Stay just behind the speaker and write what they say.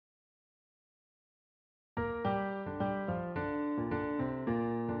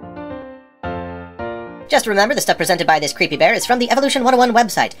Just remember, the stuff presented by this creepy bear is from the Evolution 101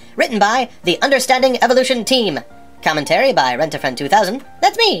 website, written by the Understanding Evolution team. Commentary by Rent-A-Friend2000.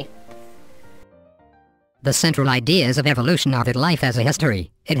 That's me! The central ideas of evolution are that life has a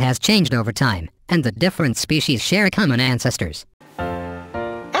history, it has changed over time, and that different species share common ancestors.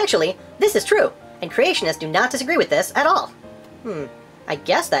 Actually, this is true, and creationists do not disagree with this at all. I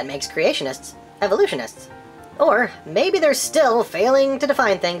guess that makes creationists evolutionists. Or maybe they're still failing to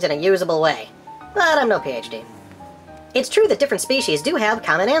define things in a usable way. But I'm no PhD. It's true that different species do have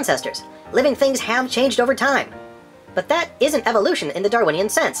common ancestors. Living things have changed over time. But that isn't evolution in the Darwinian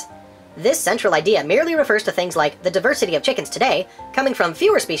sense. This central idea merely refers to things like the diversity of chickens today coming from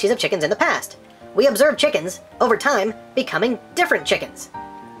fewer species of chickens in the past. We observe chickens, over time, becoming different chickens.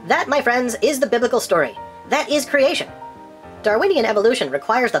 That, my friends, is the biblical story. That is creation. Darwinian evolution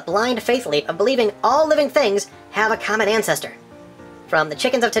requires the blind faith leap of believing all living things have a common ancestor. From the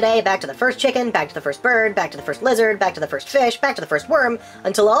chickens of today, back to the first chicken, back to the first bird, back to the first lizard, back to the first fish, back to the first worm,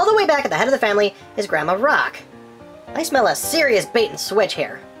 until all the way back at the head of the family is Grandma Rock. I smell a serious bait and switch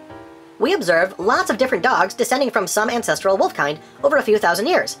here. We observe lots of different dogs descending from some ancestral wolf kind over a few thousand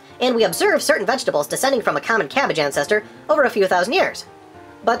years, and we observe certain vegetables descending from a common cabbage ancestor over a few thousand years.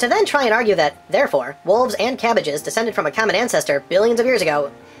 But to then try and argue that, therefore, wolves and cabbages descended from a common ancestor billions of years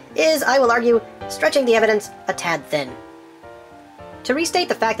ago is, I will argue, stretching the evidence a tad thin. To restate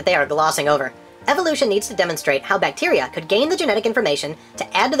the fact that they are glossing over, evolution needs to demonstrate how bacteria could gain the genetic information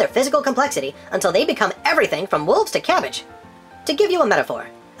to add to their physical complexity until they become everything from wolves to cabbage. To give you a metaphor,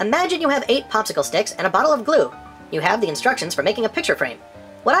 imagine you have 8 popsicle sticks and a bottle of glue. You have the instructions for making a picture frame.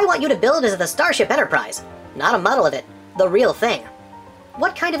 What I want you to build is the Starship Enterprise, not a model of it, the real thing.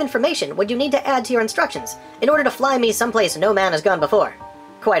 What kind of information would you need to add to your instructions in order to fly me someplace no man has gone before?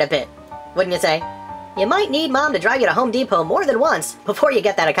 Quite a bit, wouldn't you say? You might need Mom to drive you to Home Depot more than once before you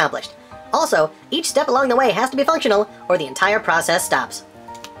get that accomplished. Also, each step along the way has to be functional or the entire process stops.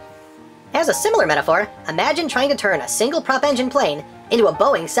 As a similar metaphor, imagine trying to turn a single prop engine plane into a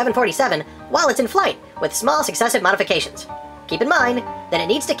Boeing 747 while it's in flight with small successive modifications. Keep in mind that it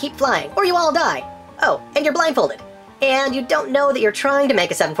needs to keep flying or you all die. Oh, and you're blindfolded. And you don't know that you're trying to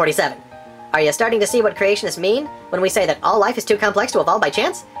make a 747. Are you starting to see what creationists mean when we say that all life is too complex to evolve by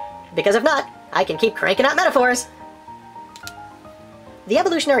chance? Because if not, I can keep cranking out metaphors. The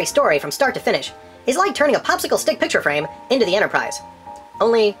evolutionary story from start to finish is like turning a popsicle stick picture frame into the Enterprise.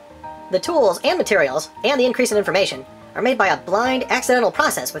 Only, the tools and materials, and the increase in information, are made by a blind, accidental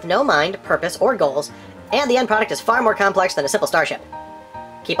process with no mind, purpose, or goals, and the end product is far more complex than a simple starship.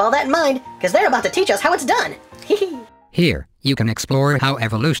 Keep all that in mind, because they're about to teach us how it's done! Here, you can explore how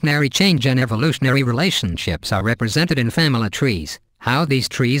evolutionary change and evolutionary relationships are represented in family trees, how these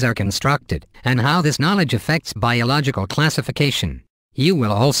trees are constructed, and how this knowledge affects biological classification. You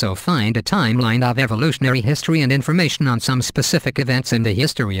will also find a timeline of evolutionary history and information on some specific events in the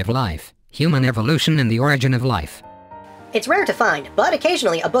history of life, human evolution and the origin of life. It's rare to find, but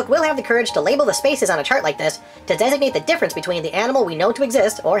occasionally a book will have the courage to label the spaces on a chart like this to designate the difference between the animal we know to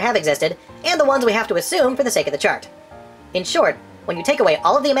exist or have existed and the ones we have to assume for the sake of the chart. In short, when you take away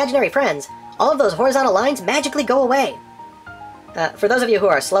all of the imaginary friends, all of those horizontal lines magically go away. For those of you who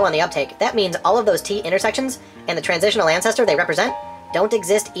are slow on the uptake, that means all of those T intersections and the transitional ancestor they represent don't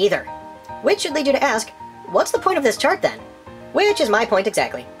exist either. Which should lead you to ask, what's the point of this chart then? Which is my point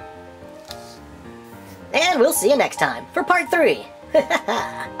exactly. And we'll see you next time for part 3.